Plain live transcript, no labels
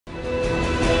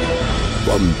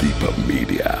Randipa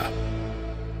Media.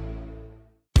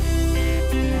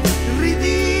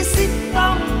 Ridee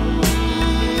Siththam.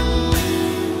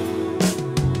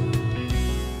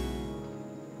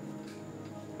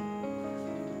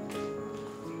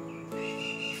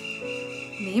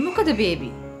 මේ මොකද baby?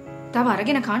 තව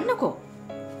අරගෙන කන්නකෝ.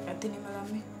 ඇතිනේ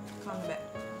මලම්මේ කන්න බෑ.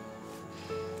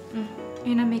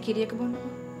 එහෙනම් මේ කිරියක බොන්නකෝ.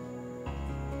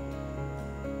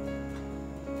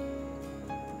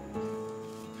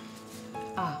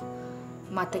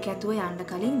 මතක ඇතුව යන්න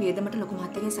කලින් වේදමට ලොකු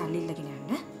මහත්තයගෙන් සල්ලි ඉල්ලගෙන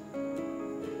යන්න.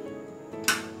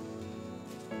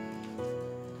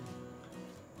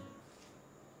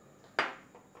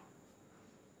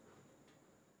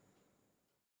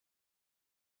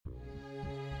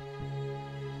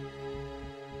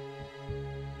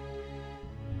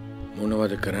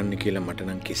 මොනවද කරන්න කියලා මට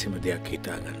නම් කිසිම දෙයක්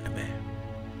හිතා ගන්න බෑ.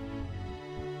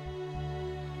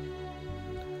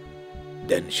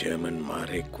 දැන් ෂර්මන්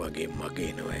මාරෙක් වගේ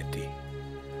මගේ එනවා ඇති.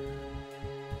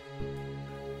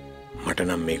 මට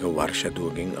නම් මේක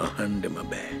වර්ෂදුවකින් අහන්නම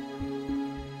බෑ.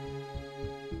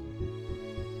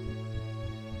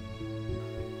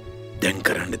 දැන්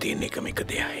කරන්න තියෙන එකම එක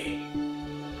දෙයයි.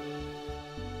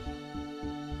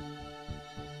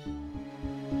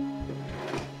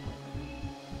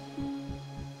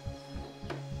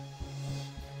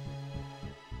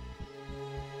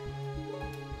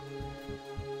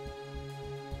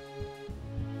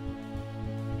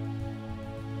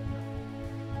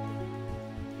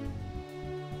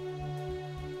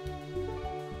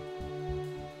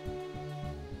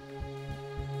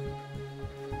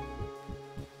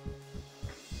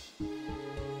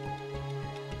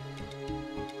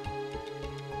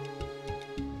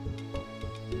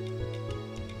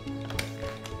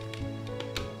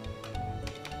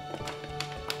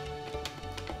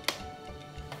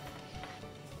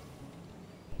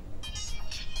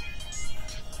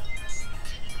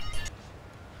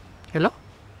 Hello?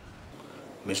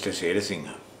 Mr.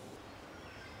 Serasinga.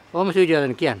 ඔහොම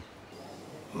සුජාතන් කියන්නේ.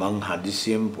 මං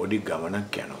හදිසියෙන් පොඩි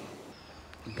ගමනක් යනවා.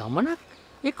 ගමනක්?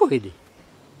 ඒ කොහෙද?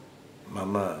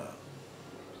 මම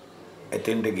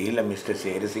එතෙන්ට ගිහිල්ලා මිස්ටර්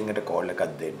සේරසිංහට කෝල් එකක්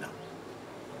දෙන්න.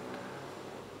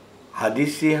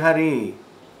 හදිසිය හරි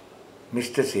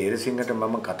මිස්ටර් සේරසිංහට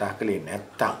මම කතා කළේ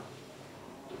නැත්තම්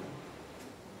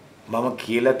මම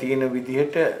කියලා තියෙන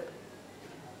විදිහට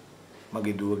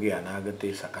මගේ දුවගේ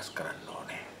අනාගතේ සකස් කරන්න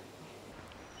ඕනේ.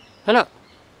 Hello.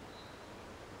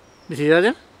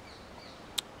 මිසිරාජන්?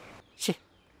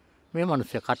 මේ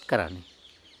මිනිස්සු කට් කරන්නේ.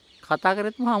 කතා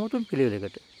කරෙත් මහා අමුතුම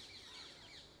පිළිවෙලකට.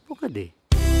 මොකද?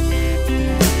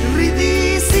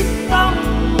 Ridee Siththam.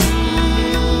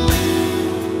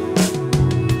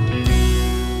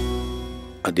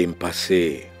 අදින්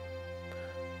පස්සේ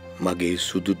මගේ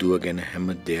සුදු දුව ගැන හැම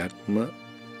දෙයක්ම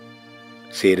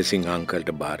සේරසිංහ අංකල්ට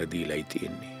බාර දීලායි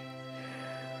තියෙන්නේ.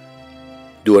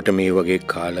 දුවට මේ වගේ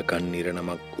කාලකන්නිර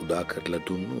නමක් උදා කරලා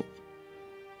දුන්නු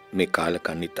මේ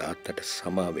කාලකන්නි තාත්තට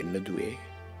සමා වෙන්න දුවේ.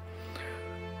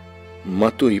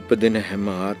 මතු ඉපදෙන හැම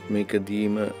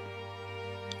ආත්මයකදීම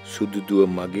සුදු දුව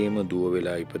මගේම දුව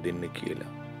වෙලා ඉපදෙන්න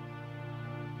කියලා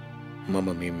මම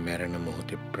මේ මැරෙන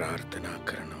මොහොතේ ප්‍රාර්ථනා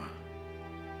කරනවා.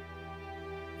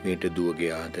 මේට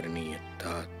දුවගේ ආදරණීය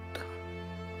තාත්තා.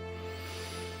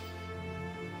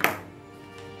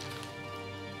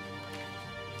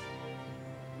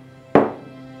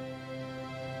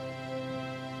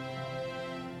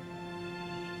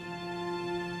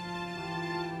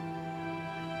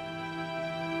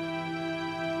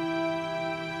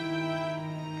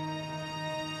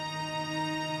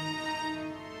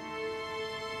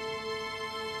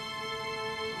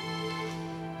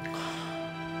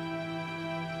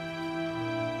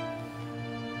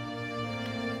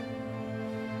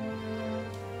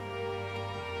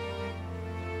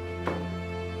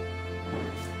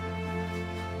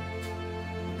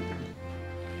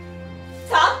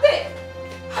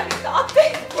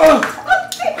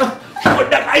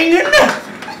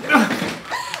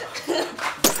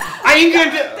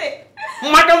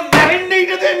 මට මැරෙන්න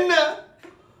ඉඩ දෙන්න.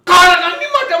 කාලකන්ණි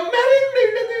මට මැරෙන්න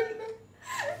ඉඩ දෙන්න.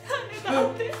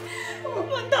 තාත්තේ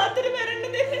මම තාත්තට මැරෙන්න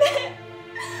දෙන්නේ නැහැ.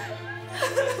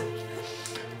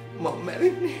 මම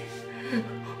මැරෙන්නේ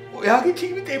ඔයාගේ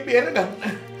ජීවිතේ බේරගන්න.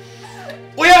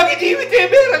 ඔයාගේ ජීවිතේ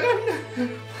බේරගන්න.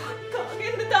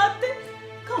 කාගෙන්ද තාත්තේ?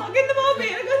 කාගෙන්ද මාව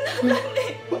බේරගන්න හදන්නේ?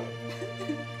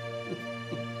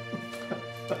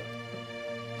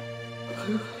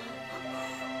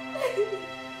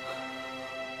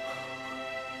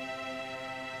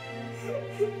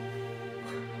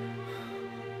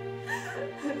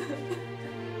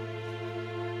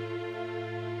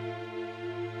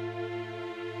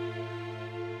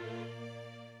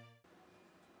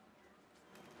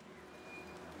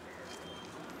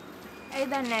 ඒ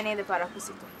දන්නේ නේද පරක්කු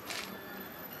සිත.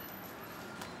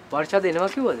 වර්ෂාද එනවා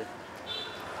කිව්වද?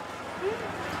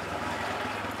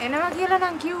 එනවා කියලා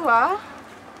නම් කිව්වා.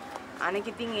 අනෙක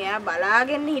ඉතින් එයා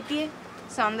බලාගෙන හිටියේ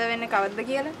සඳ වෙන්නේ කවද්ද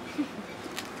කියලා.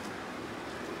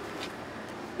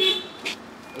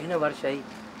 එන වර්ෂයි.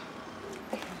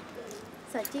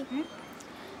 සචි.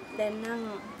 දැන් නම්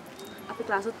අපි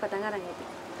ක්ලාස් උත් පටන් අරන් ඇති.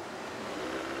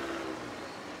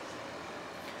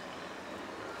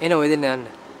 එන ඔය දෙන්න යන්න.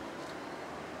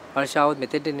 වර්ෂාවත්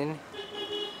මෙතෙන්ට එන්නේ.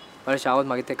 වර්ෂාවත්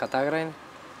මගෙත් එක්ක කතා කරන්නේ.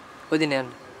 ඔය දෙන්න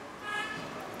යන්න.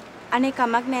 අනේ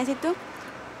කමක් නෑ සිතු.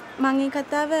 මං මේ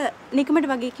කතාව නිකමට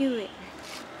වගේ කිව්වේ.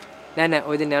 නෑ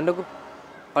ඔය දෙන්න යන්නකෝ.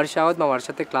 වර්ෂාවත් මම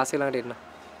වර්ෂත් එක්ක ක්ලාස් එක ළඟට එන්න.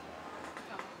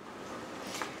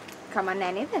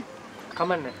 කමන්නේ නේද?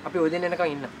 කමන්නේ. අපි ඔය දෙන්න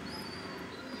එනකන් ඉන්න.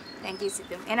 thank you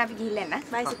සිතු. එහෙනම් අපි ගිහිල්ලා එන්න.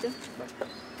 බයි සිතු.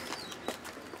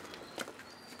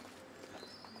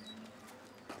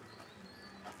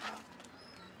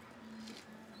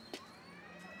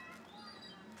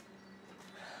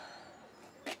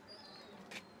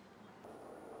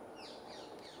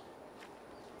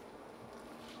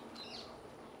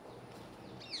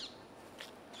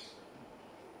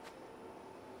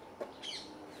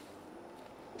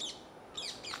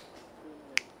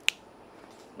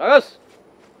 නගස්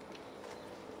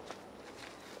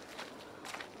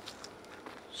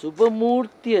සුබ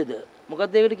මූර්තියද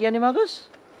මොකක්ද ඒකට කියන්නේ මගස්?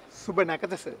 සුබ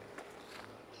නැකත සර්.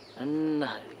 අන්න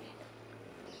හරි.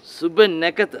 සුබ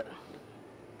නැකත.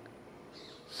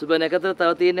 සුබ නැකත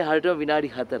තව තියෙන්නේ හරියටම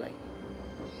විනාඩි 4යි.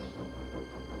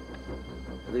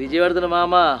 විජේවර්ධන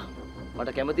මාමා මට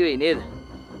කැමති වෙයි නේද?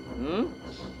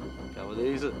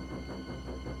 කැමතියි සර්.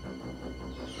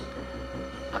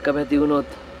 අකමැති වුණොත්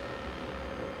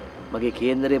මගේ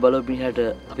කේන්දරේ බලව මිනිහට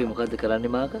අපි මොකද්ද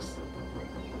කරන්නේ මාකස්?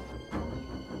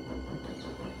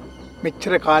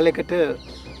 මෙච්චර කාලෙකට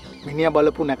මිනිහා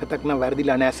බලපු නැකතක් නම්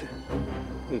වැරදිලා නෑ සර්.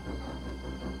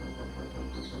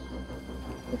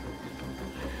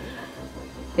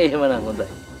 එහෙමනම් හොඳයි.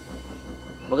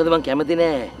 මොකද මං කැමති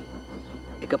නෑ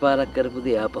එකපාරක් කරපු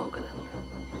දේ ආපහු කරන්න.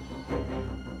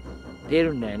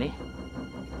 තේරුන්නේ නෑනේ.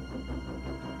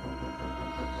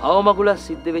 අවමගුලක්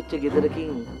සිද්ධ වෙච්ච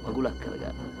ගෙදරකින් මගුලක්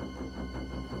කරගන්න.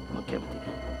 මං කැමති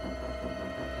නෑ.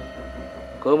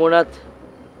 කොහොම වුණත්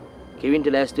කෙවින්ට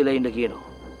ලෑස්ති වෙලා ඉන්න කියනවා.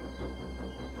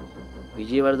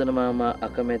 විජේවර්ධන මාමා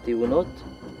අකමැති වුණොත්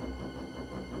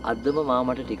අදම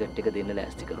මාමට ටිකට් එක දෙන්න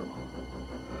ලෑස්ති කරනවා.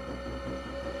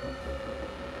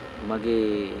 මගේ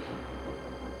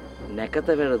නැකත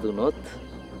වැරදුනොත්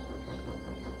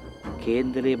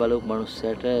කේන්දරේ බලපු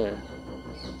මනුස්සයට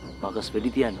මගස්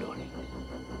වෙඩි තියන්න ඕනේ.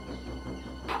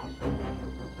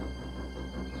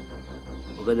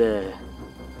 මොකද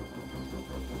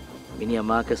මිනිහා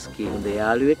මාකස්ගේ හොඳ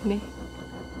යාළුවෙක්නේ.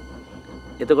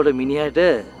 එතකොට මිනිහට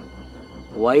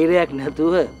වෛරයක්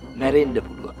නැතුව මැරෙන්න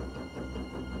පුළුවන්.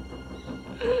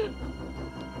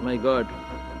 my god.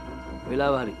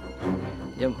 වෙලාව හරි.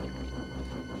 යමු.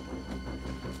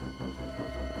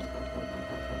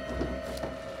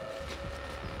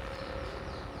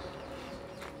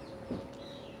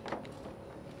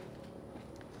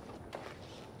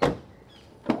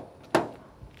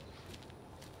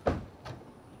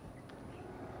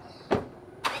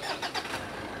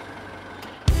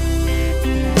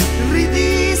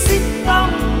 Ridee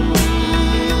Siththam.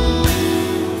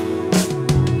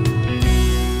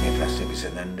 මේ ප්‍රශ්නේ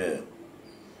විසඳන්න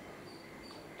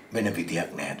වෙන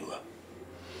විදියක් නෑ දුව.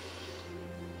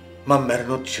 මම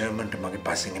මැරුණොත් ෂර්මන්ට මගේ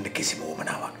පස්සෙන් එන්න කිසිම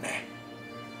උවමනාවක් නෑ.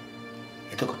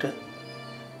 එතකොට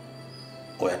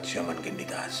ඔයත් ෂර්මන්ගෙන්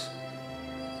නිදහස්.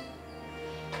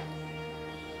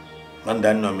 මම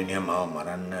දන්නවා මිනිහා මාව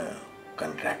මරන්න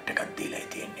කොන්ට්‍රැක්ට් එකක් දීලා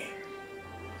තියෙන්නේ.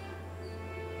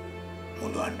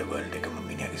 මුළු අන්ඩර්වර්ල්ඩ් එකම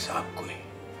මිනිහාගේ සාක්කුවේ.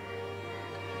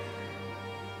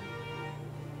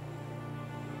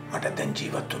 මට දැන්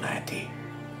ජීවත් වුණා ඇති.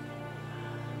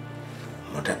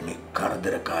 මටත් මේ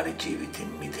කරදරකාරී ජීවිතෙන්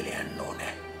මිදලා යන්න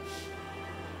ඕනේ.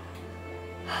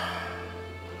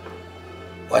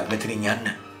 ඔයත් මෙතනින් යන්න.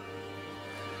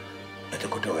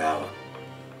 එතකොට ඔයාව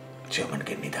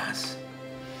ජර්මන්ගෙන් නිදහස්.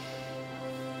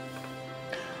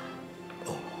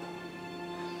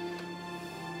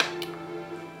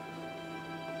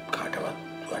 කාටවත්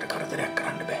ඔයාට කරදරයක්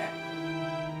කරන්න බෑ.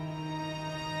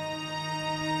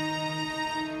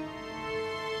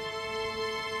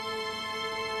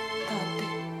 තාත්තේ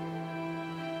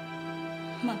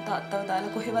මං තාත්තව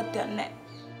දාලා කොහෙවත් යන්නේ නැහැ.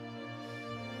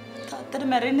 තාත්තට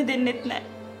මැරෙන්න දෙන්නෙත් නැහැ.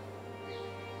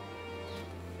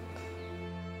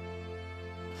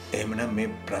 එහෙමනම් මේ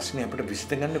ප්‍රශ්නේ අපිට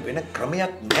විසඳගන්න වෙන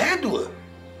ක්‍රමයක් නෑ දුව.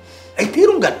 ඒ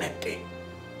තීරුම් ගන්න නැත්තේ.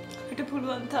 අපිට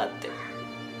පුළුවන් තාත්තේ.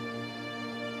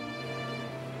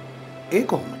 ඒ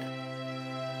කොහොමද?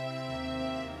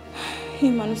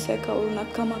 මේ මිනිස්සයා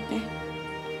කවුරුණත් කමක් නැහැ.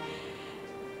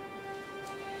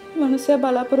 මිනිස්සයා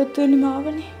බලාපොරොත්තු වෙන්නේ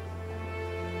මාවනේ.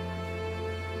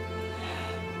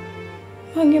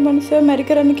 මගේ මිනිස්සයා මැරි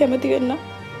කරන්න කැමති වෙන්න.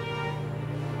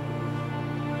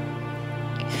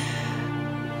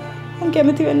 මං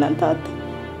කැමති වෙන්නම් තාත්තා.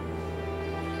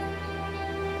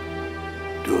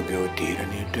 දුවගේ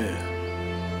තීරණයට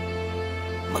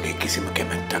මගේ කිසිම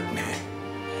කැමැත්තක් නැහැ.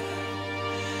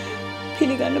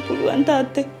 පිළිගන්න පුළුවන්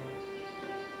තාත්තේ.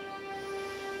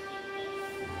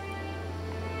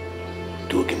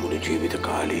 දුවගේ මුළු ජීවිත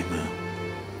කාලෙම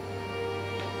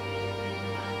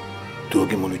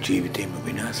දුවගේ මුළු ජීවිතේම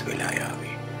විනාශ වෙලා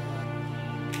යාවි.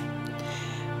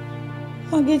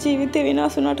 මගේ ජීවිතේ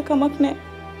විනාශ වුණාට කමක් නැහැ.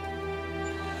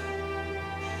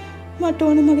 මට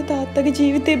ඕනේ මගේ තාත්තගේ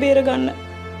ජීවිතේ බේරගන්න.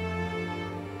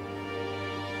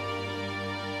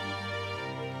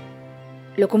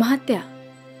 ලොකු මහත්තයා.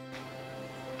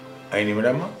 අයි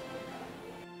නිමඩම්මා.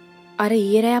 අර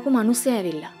ඊයේ රෑ ආපු මිනිස්සයා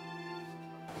ඇවිල්ලා.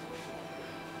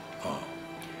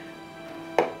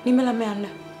 නිමලම යන්න.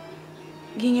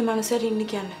 ගිහින් ඒ මිනිස්සට ඉන්න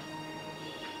කියන්න.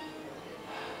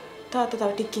 තාත්තා තව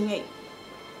ටිකකින් එයි.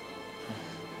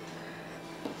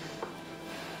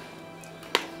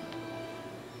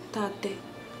 තාත්තේ.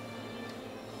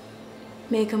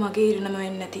 මේක මගේ ඉරණම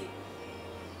වෙන්නේ නැති.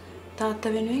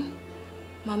 තාත්තා වෙනුවෙන්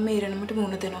මම මේ ඉරණමට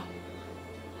මුණ දෙනවා.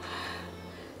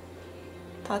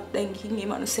 තාත්තෙන් ගිහින් මේ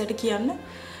මිනිස්සට කියන්න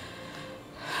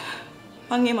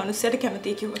මම මේ මිනිස්සට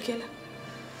කැමතියි කිව්වා කියලා.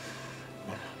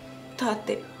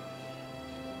 තාත්තේ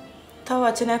තව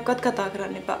වචනයක්වත් කතා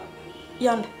කරන්න එපා.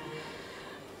 යන්න.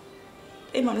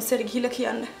 ඒ මිනිස්සට ගිහිල්ලා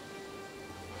කියන්න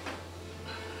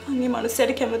මම මේ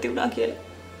මිනිස්සට කැමති වුණා කියලා.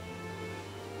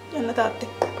 යන්න තාත්තේ.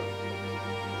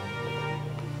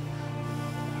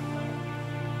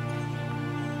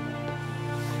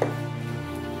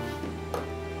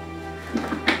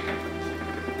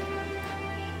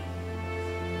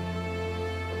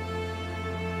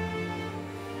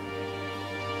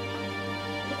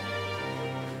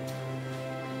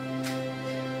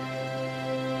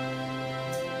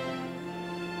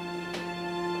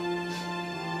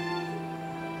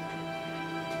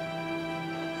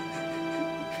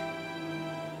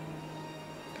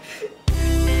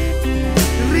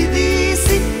 Ridee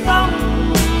Siththam.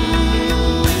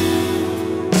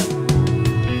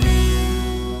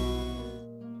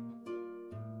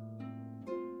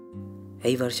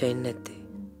 ඇයි වර්ෂා එන්නේ නැත්තේ?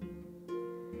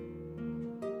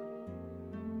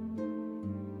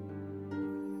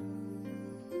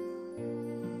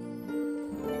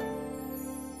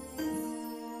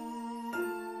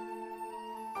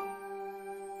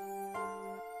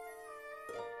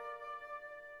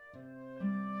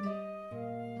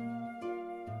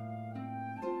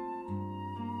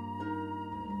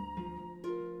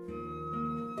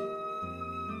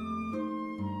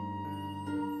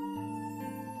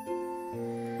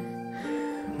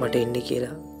 මට එන්නේ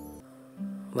කියලා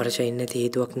වර්ෂා ඉන්නේ නැති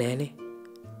හේතුවක් නැහැනේ.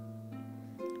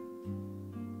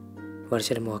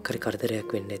 වර්ෂාට මොකක් හරි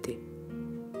කරදරයක් වෙන්නේ නැති.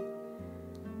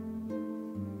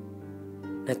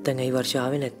 නැත්තම් ඇයි වර්ෂා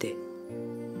ආවේ නැත්තේ?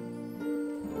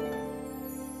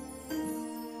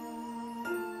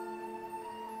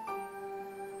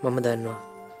 මම දන්නවා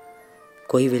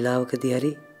කොයි වෙලාවකදී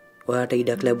හරි ඔයාට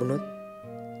ඉඩක් ලැබුණොත්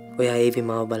ඔයා ඒවි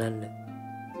මාව බලන්න.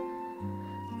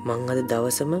 මං අද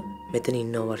දවසම මෙතන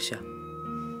ඉන්නවා වර්ෂා.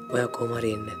 ඔයා කොහොම හරි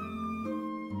එන්න.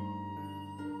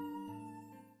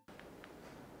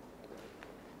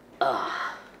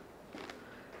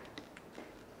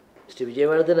 මිස්ටර්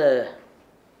විජේවර්ධන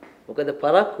මොකද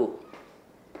පරක්කු?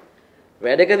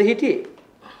 වැඩකද හිටියේ?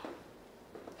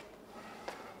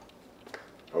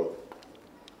 ඔව්.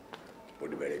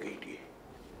 පොඩි වැඩක හිටියේ.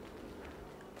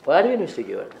 වාඩි වෙන්න මිස්ටර්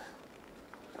විජේවර්ධන.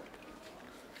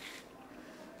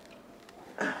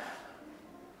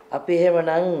 අපි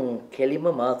එහෙමනම් කෙලිම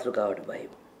මාතෘකාවට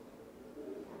බහිමු.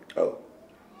 ඔව්.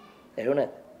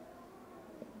 එහෙුණාද?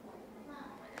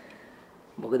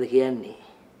 මොකද කියන්නේ?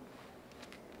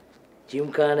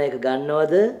 ජිම්කාන එක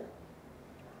ගන්නවද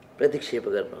ප්‍රතික්ෂේප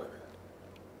කරනවද?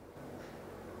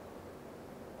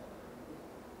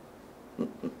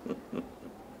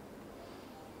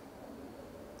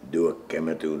 දුව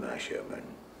කැමති වුණා ෂර්මන්.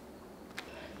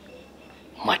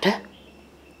 මට?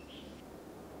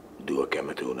 දුව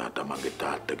කැමති වුණා තමන්ගේ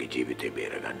තාත්තගේ ජීවිතේ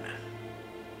බේරගන්න.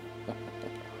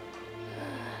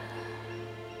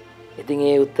 ඉතින්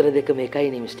ඒ උත්තර දෙකම එකයි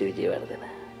නේ මිස්ටර් විජේවර්ධන.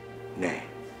 නෑ.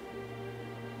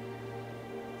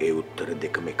 ඒ උත්තර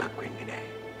දෙකම එකක් වෙන්නේ නෑ.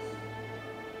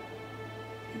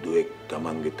 දුවෙක්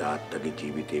තමන්ගේ තාත්තගේ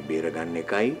ජීවිතේ බේරගන්න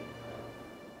එකයි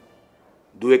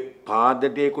දුවෙක්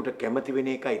පාදඩයකට කැමති වෙන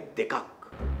එකයි දෙකක්.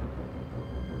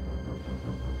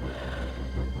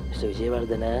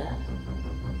 විජේවර්ධන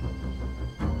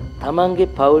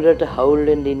තමන්ගේ පවුලට හවුල්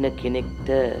වෙන්න ඉන්න කෙනෙක්ට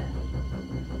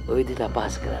ඔය විදිහට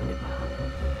අපහාස කරන්න එපා.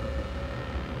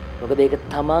 මොකද ඒක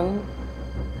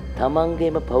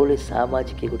තමන්ගේම පවුලේ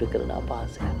සමාජිකයෙකුට කරන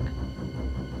අපහාසයක්.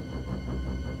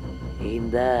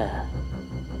 හින්දා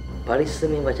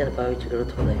පරිස්සමෙන් වචන පාවිච්චි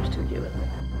කරොත් හොඳයි මිස්ටර් විජේවර්ධන.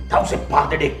 තවසේ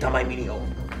පාදඩෙක් තමයි මිනිහෝ.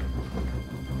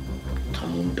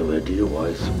 තමුන්ට වැඩි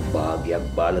වයස භාගයක්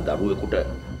බාල දරුවෙකුට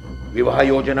විවාහ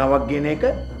යෝජනාවක් ගෙන එක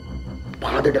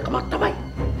පාදඩකමක් තමයි.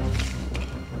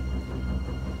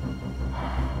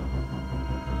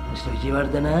 මිස්ටර්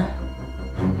විජේවර්ධන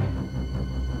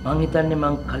මං හිතන්නේ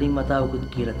මං කලින් වතාවකුත්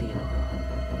කියලා තියෙනවා.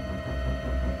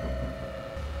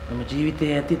 මම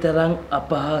ජීවිතයේ ඇති තරම්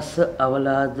අපහාස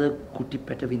අවලාද කුටි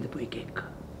පැට විඳපු එකෙක්.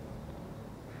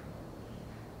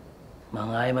 මං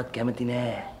ආයෙමත් කැමති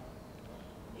නෑ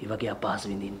ඒ වගේ අපහාස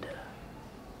විඳින්න.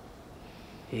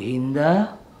 ඒ හින්දා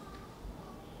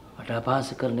මට අපහාස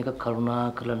කරන එක කරුණා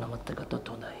කරලා නවත්ත ගත්තොත්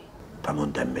හොඳයි. තමුන්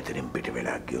දැන් මෙතනින් පිට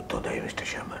වෙලා ගියොත් හොඳයි මිස්ටර්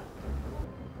ෂර්මන්.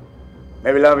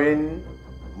 මේ වෙලාවෙන්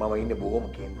මම ඉන්නේ බොහොම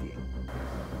කේන්තියෙන්.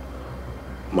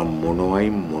 මම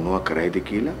මොනවා කරයිද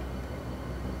කියලා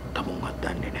තමුන්වත්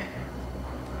දන්නේ නැහැ.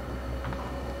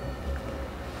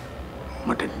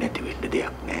 මට නැති වෙන්න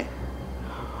දෙයක් නැහැ.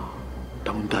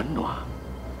 තමුන් දන්නවා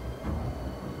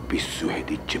පිස්සු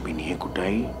හැදිච්ච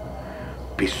මිනිහෙකුටයි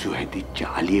පිස්සු හැදිච්ච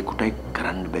අලියෙකුටයි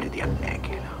කරන්න බැරි දෙයක් නැහැ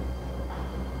කියලා.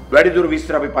 වැඩිදුර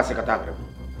විස්තර අපි පස්සේ කතා කරමු.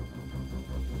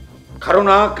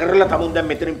 කරුණා කරලා තමුන් දැන්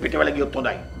මෙතනින් පිටවල ගියොත්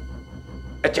හොඳයි.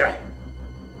 එච්චරයි.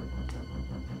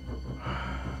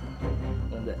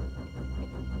 හොඳයි.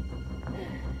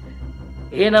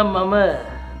 එහෙනම් මම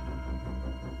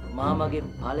මාමගේ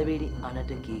පළවෙනි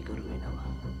අනට කීකරු වෙනවා.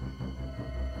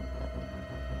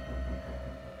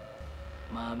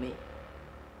 මාමේ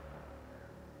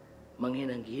මං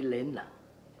එහෙනම් ගිහිල්ලා එන්න.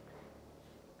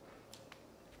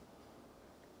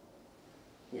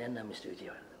 යන්න mister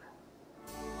Wijewardena.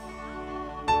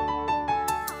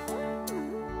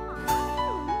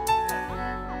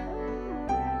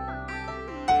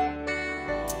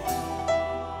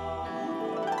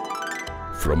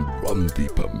 From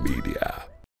Randipa Media.